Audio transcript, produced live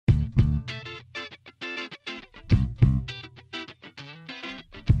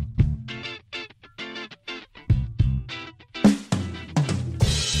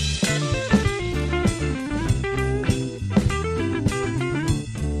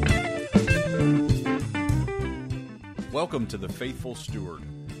Welcome to The Faithful Steward.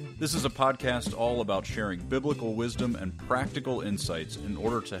 This is a podcast all about sharing biblical wisdom and practical insights in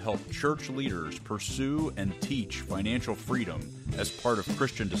order to help church leaders pursue and teach financial freedom as part of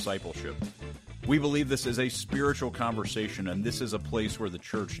Christian discipleship. We believe this is a spiritual conversation, and this is a place where the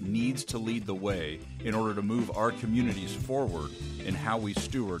church needs to lead the way in order to move our communities forward in how we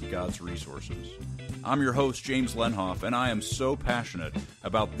steward God's resources. I'm your host, James Lenhoff, and I am so passionate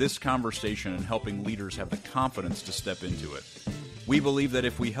about this conversation and helping leaders have the confidence to step into it. We believe that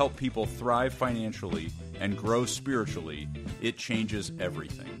if we help people thrive financially and grow spiritually, it changes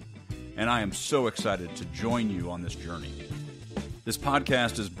everything. And I am so excited to join you on this journey. This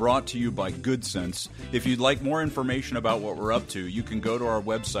podcast is brought to you by Good Sense. If you'd like more information about what we're up to, you can go to our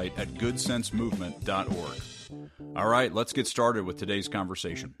website at goodsensemovement.org. All right, let's get started with today's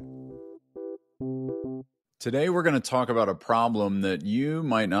conversation. Today, we're going to talk about a problem that you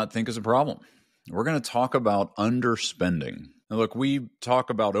might not think is a problem. We're going to talk about underspending. Now, look, we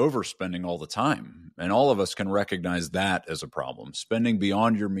talk about overspending all the time, and all of us can recognize that as a problem. Spending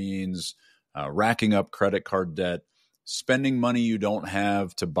beyond your means, racking up credit card debt, spending money you don't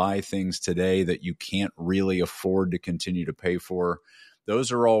have to buy things today that you can't really afford to continue to pay for.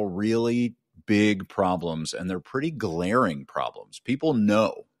 Those are all really big problems, and they're pretty glaring problems. People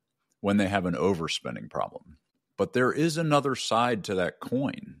know when they have an overspending problem. But there is another side to that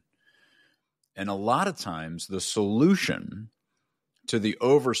coin. And a lot of times the solution to the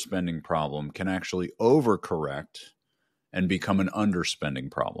overspending problem can actually overcorrect and become an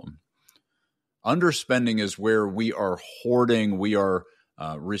underspending problem. Underspending is where we are hoarding, we are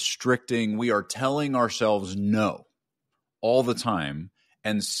restricting, we are telling ourselves no all the time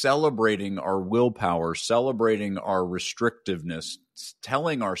and celebrating our willpower, celebrating our restrictiveness,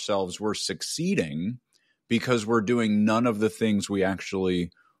 telling ourselves we're succeeding because we're doing none of the things we actually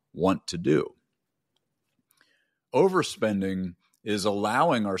want to do. Overspending is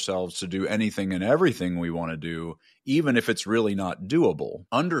allowing ourselves to do anything and everything we want to do, even if it's really not doable.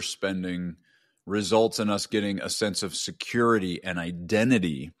 Underspending results in us getting a sense of security and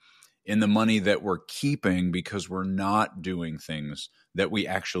identity in the money that we're keeping because we're not doing things that we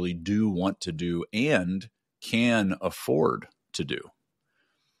actually do want to do and can afford to do.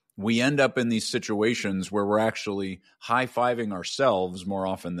 We end up in these situations where we're actually high-fiving ourselves more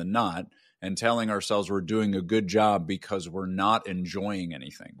often than not and telling ourselves we're doing a good job because we're not enjoying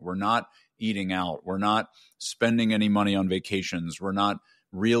anything. We're not eating out. We're not spending any money on vacations. We're not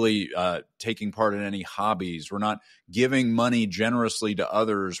really taking part in any hobbies. We're not giving money generously to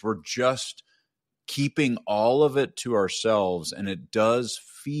others. We're just keeping all of it to ourselves, and it does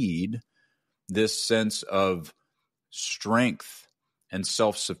feed this sense of strength and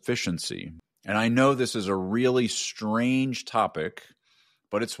self-sufficiency. And I know this is a really strange topic,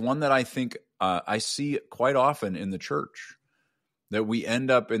 but it's one that I think I see quite often in the church, that we end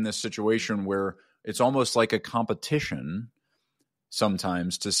up in this situation where it's almost like a competition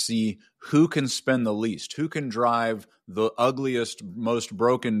sometimes to see who can spend the least, who can drive the ugliest, most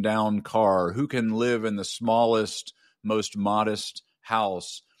broken down car, who can live in the smallest, most modest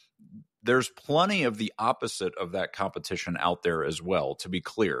house. There's plenty of the opposite of that competition out there as well, to be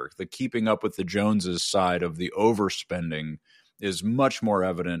clear. The keeping up with the Joneses side of the overspending is much more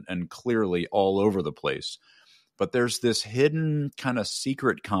evident and clearly all over the place. But there's this hidden kind of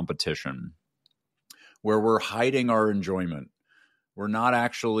secret competition where we're hiding our enjoyment. We're not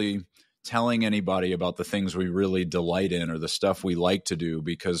actually telling anybody about the things we really delight in or the stuff we like to do,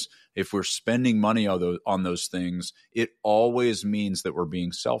 because if we're spending money on those things, it always means that we're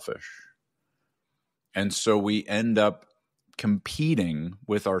being selfish. And so we end up competing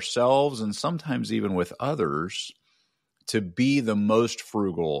with ourselves and sometimes even with others to be the most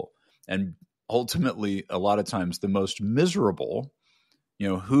frugal and ultimately a lot of times the most miserable. You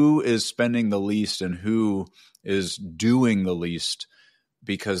know, who is spending the least and who is doing the least,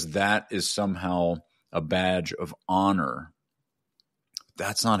 because that is somehow a badge of honor.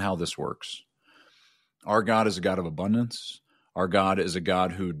 That's not how this works. Our God is a God of abundance. Our God is a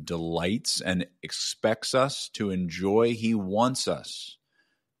God who delights and expects us to enjoy. He wants us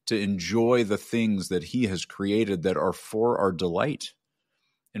to enjoy the things that He has created that are for our delight.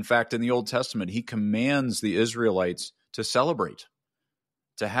 In fact, in the Old Testament, He commands the Israelites to celebrate,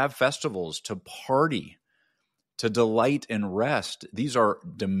 to have festivals, to party, to delight and rest. These are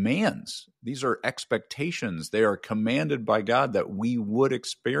demands. These are expectations. They are commanded by God that we would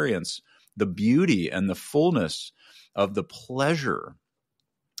experience the beauty and the fullness of the pleasure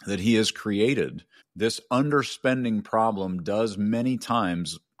that He has created. This underspending problem does many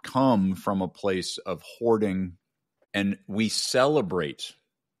times come from a place of hoarding, and we celebrate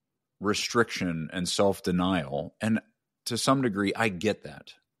restriction and self-denial. And to some degree, I get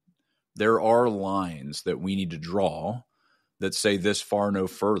that. There are lines that we need to draw that say this far, no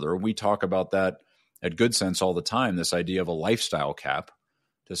further. We talk about that at Good Sense all the time, this idea of a lifestyle cap,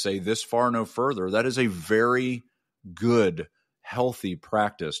 to say this far, no further. That is a very good, healthy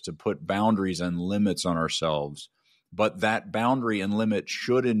practice to put boundaries and limits on ourselves. But that boundary and limit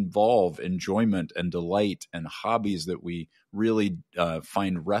should involve enjoyment and delight and hobbies that we really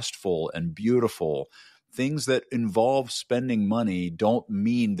find restful and beautiful. Things that involve spending money don't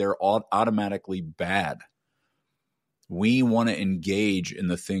mean they're automatically bad. We want to engage in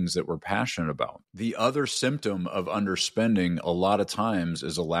the things that we're passionate about. The other symptom of underspending a lot of times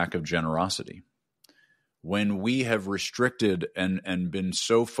is a lack of generosity. When we have restricted and been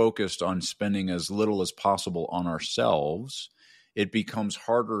so focused on spending as little as possible on ourselves, it becomes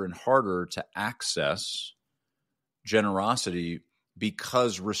harder and harder to access generosity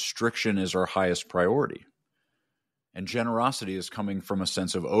because restriction is our highest priority. And generosity is coming from a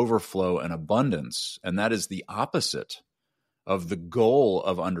sense of overflow and abundance, and that is the opposite of the goal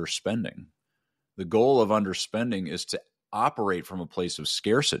of underspending. The goal of underspending is to operate from a place of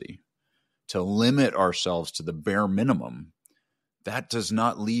scarcity, to limit ourselves to the bare minimum. That does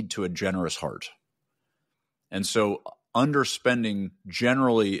not lead to a generous heart. And so underspending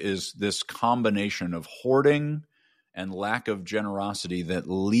generally is this combination of hoarding and lack of generosity that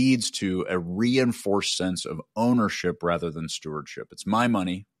leads to a reinforced sense of ownership rather than stewardship. It's my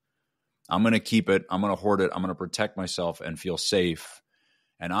money. I'm going to keep it. I'm going to hoard it. I'm going to protect myself and feel safe.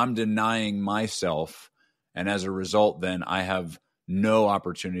 And I'm denying myself. And as a result, then I have no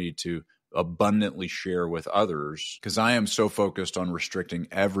opportunity to abundantly share with others because I am so focused on restricting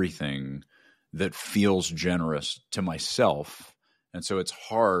everything that feels generous to myself. And so it's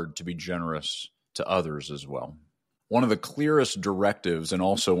hard to be generous to others as well. One of the clearest directives and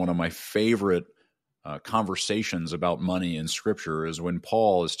also one of my favorite conversations about money in Scripture is when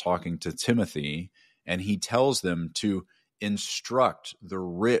Paul is talking to Timothy and he tells them to instruct the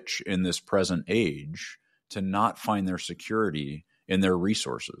rich in this present age to not find their security in their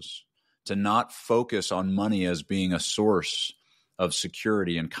resources, to not focus on money as being a source of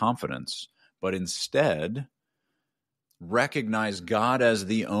security and confidence, but instead recognize God as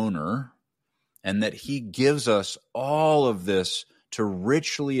the owner and that he gives us all of this to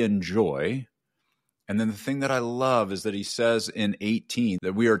richly enjoy. And then the thing that I love is that he says in 18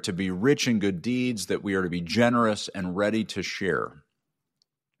 that we are to be rich in good deeds, that we are to be generous and ready to share.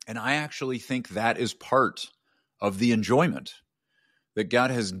 And I actually think that is part of the enjoyment, that God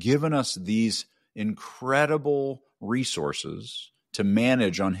has given us these incredible resources to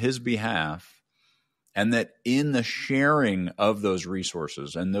manage on his behalf, and that in the sharing of those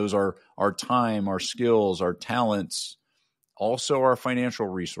resources, and those are our time, our skills, our talents, also our financial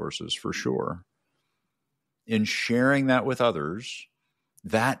resources for sure, in sharing that with others,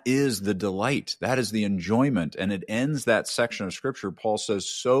 that is the delight, that is the enjoyment. And it ends that section of Scripture, Paul says,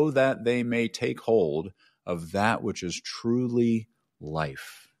 so that they may take hold of that which is truly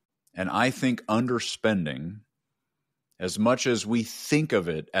life. And I think underspending, as much as we think of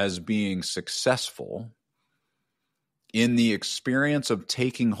it as being successful, in the experience of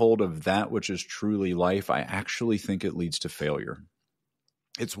taking hold of that which is truly life, I actually think it leads to failure.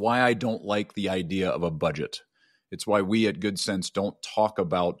 It's why I don't like the idea of a budget. It's why we at Good Sense don't talk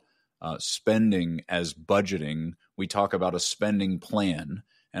about spending as budgeting. We talk about a spending plan.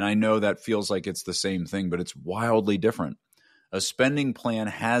 And I know that feels like it's the same thing, but it's wildly different. A spending plan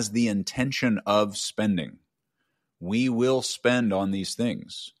has the intention of spending. We will spend on these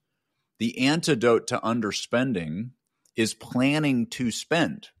things. The antidote to underspending is planning to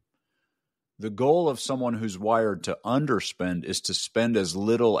spend. The goal of someone who's wired to underspend is to spend as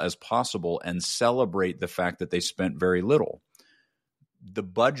little as possible and celebrate the fact that they spent very little. The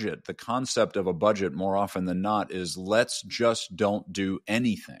budget, the concept of a budget more often than not is let's just don't do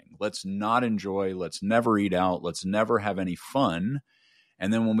anything. Let's not enjoy. Let's never eat out. Let's never have any fun.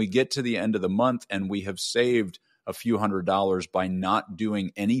 And then when we get to the end of the month and we have saved a few $100s by not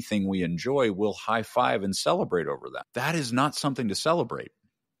doing anything we enjoy, we'll high five and celebrate over that. That is not something to celebrate.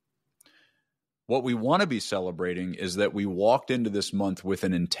 What we want to be celebrating is that we walked into this month with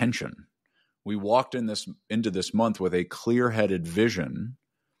an intention. We walked into this month with a clear-headed vision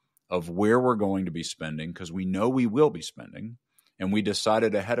of where we're going to be spending, because we know we will be spending, and we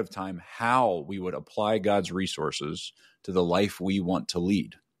decided ahead of time how we would apply God's resources to the life we want to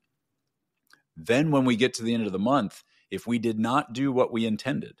lead. Then when we get to the end of the month, if we did not do what we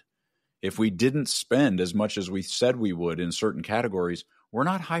intended, if we didn't spend as much as we said we would in certain categories, we're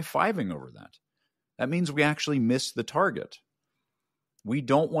not high-fiving over that. That means we actually missed the target. We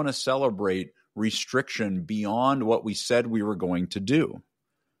don't want to celebrate restriction beyond what we said we were going to do.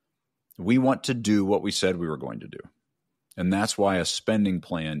 We want to do what we said we were going to do. And that's why a spending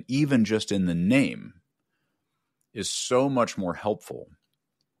plan, even just in the name, is so much more helpful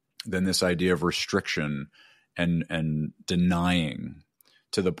than this idea of restriction and denying,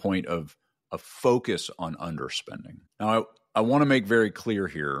 to the point of a focus on underspending. Now, I want to make very clear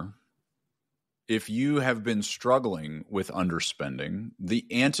here, if you have been struggling with underspending, the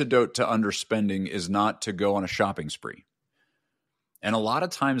antidote to underspending is not to go on a shopping spree. And a lot of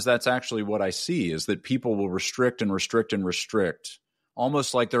times that's actually what I see, is that people will restrict and restrict and restrict,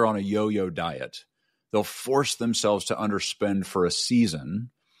 almost like they're on a yo-yo diet. They'll force themselves to underspend for a season,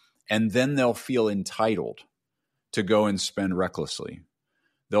 and then they'll feel entitled to go and spend recklessly.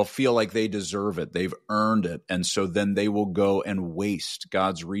 They'll feel like they deserve it. They've earned it. And so then they will go and waste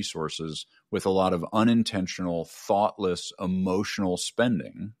God's resources with a lot of unintentional, thoughtless, emotional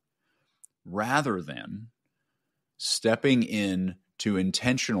spending, rather than stepping in to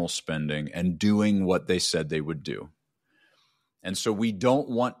intentional spending and doing what they said they would do. And so we don't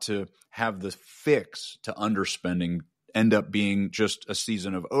want to have the fix to underspending end up being just a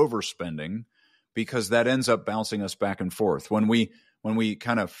season of overspending, because that ends up bouncing us back and forth. When we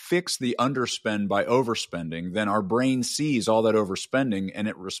kind of fix the underspend by overspending, then our brain sees all that overspending and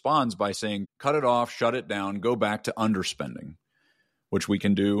it responds by saying, cut it off, shut it down, go back to underspending, which we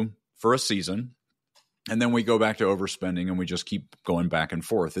can do for a season. And then we go back to overspending and we just keep going back and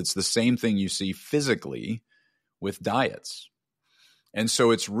forth. It's the same thing you see physically with diets. And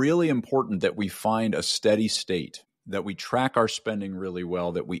so it's really important that we find a steady state, that we track our spending really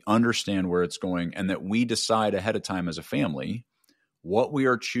well, that we understand where it's going, and that we decide ahead of time as a family what we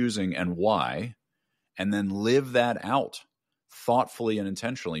are choosing and why, and then live that out thoughtfully and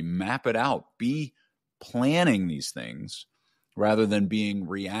intentionally. Map it out. Be planning these things rather than being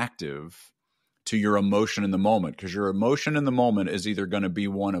reactive to your emotion in the moment, because your emotion in the moment is either going to be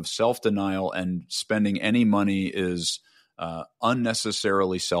one of self-denial and spending any money is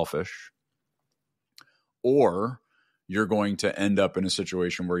unnecessarily selfish, or you're going to end up in a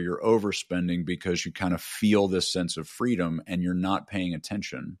situation where you're overspending because you kind of feel this sense of freedom and you're not paying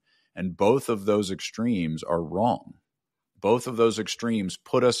attention. And both of those extremes are wrong. Both of those extremes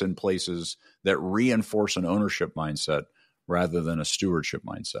put us in places that reinforce an ownership mindset rather than a stewardship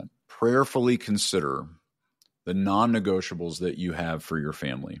mindset. Prayerfully consider the non-negotiables that you have for your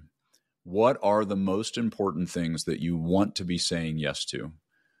family. What are the most important things that you want to be saying yes to?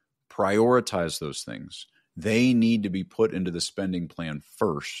 Prioritize those things. They need to be put into the spending plan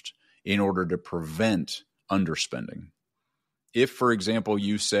first in order to prevent underspending. If, for example,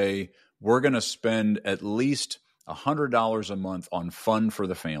 you say, we're going to spend at least $100 a month on fun for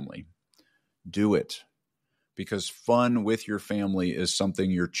the family, do it. Because fun with your family is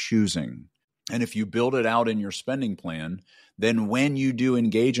something you're choosing. And if you build it out in your spending plan, then when you do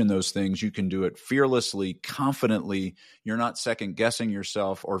engage in those things, you can do it fearlessly, confidently. You're not second guessing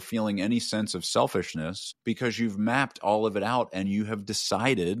yourself or feeling any sense of selfishness, because you've mapped all of it out and you have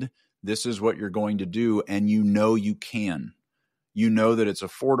decided this is what you're going to do, and you know you can. You know that it's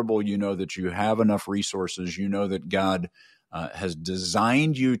affordable. You know that you have enough resources. You know that God has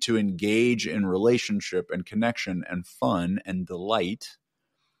designed you to engage in relationship and connection and fun and delight.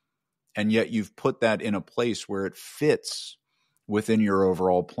 And yet you've put that in a place where it fits within your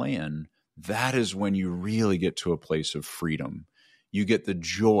overall plan. That is when you really get to a place of freedom. You get the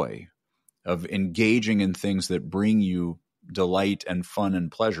joy of engaging in things that bring you delight and fun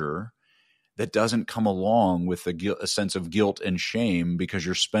and pleasure, that doesn't come along with a sense of guilt and shame because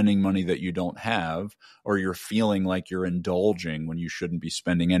you're spending money that you don't have, or you're feeling like you're indulging when you shouldn't be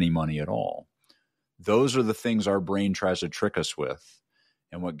spending any money at all. Those are the things our brain tries to trick us with.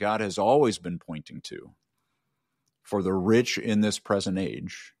 And what God has always been pointing to for the rich in this present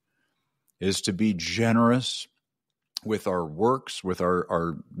age is to be generous with our works, with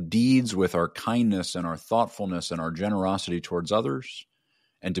our deeds, with our kindness and our thoughtfulness and our generosity towards others,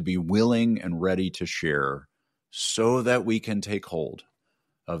 and to be willing and ready to share so that we can take hold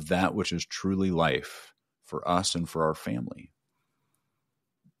of that which is truly life for us and for our family.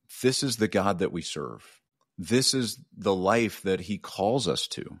 This is the God that we serve. This is the life that he calls us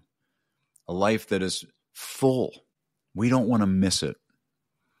to, a life that is full. We don't want to miss it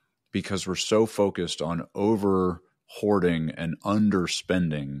because we're so focused on over hoarding and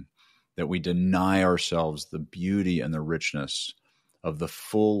underspending that we deny ourselves the beauty and the richness of the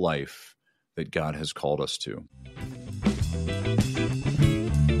full life that God has called us to.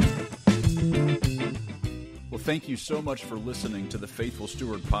 Well, thank you so much for listening to the Faithful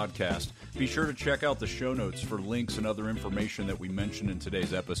Steward podcast. Be sure to check out the show notes for links and other information that we mentioned in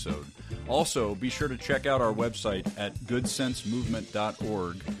today's episode. Also, be sure to check out our website at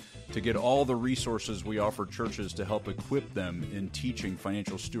goodsensemovement.org to get all the resources we offer churches to help equip them in teaching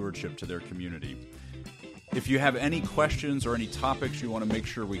financial stewardship to their community. If you have any questions or any topics you want to make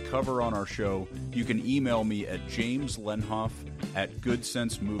sure we cover on our show, you can email me at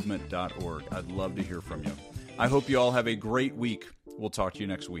jameslenhoff@goodsensemovement.org. I'd love to hear from you. I hope you all have a great week. We'll talk to you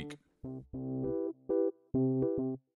next week.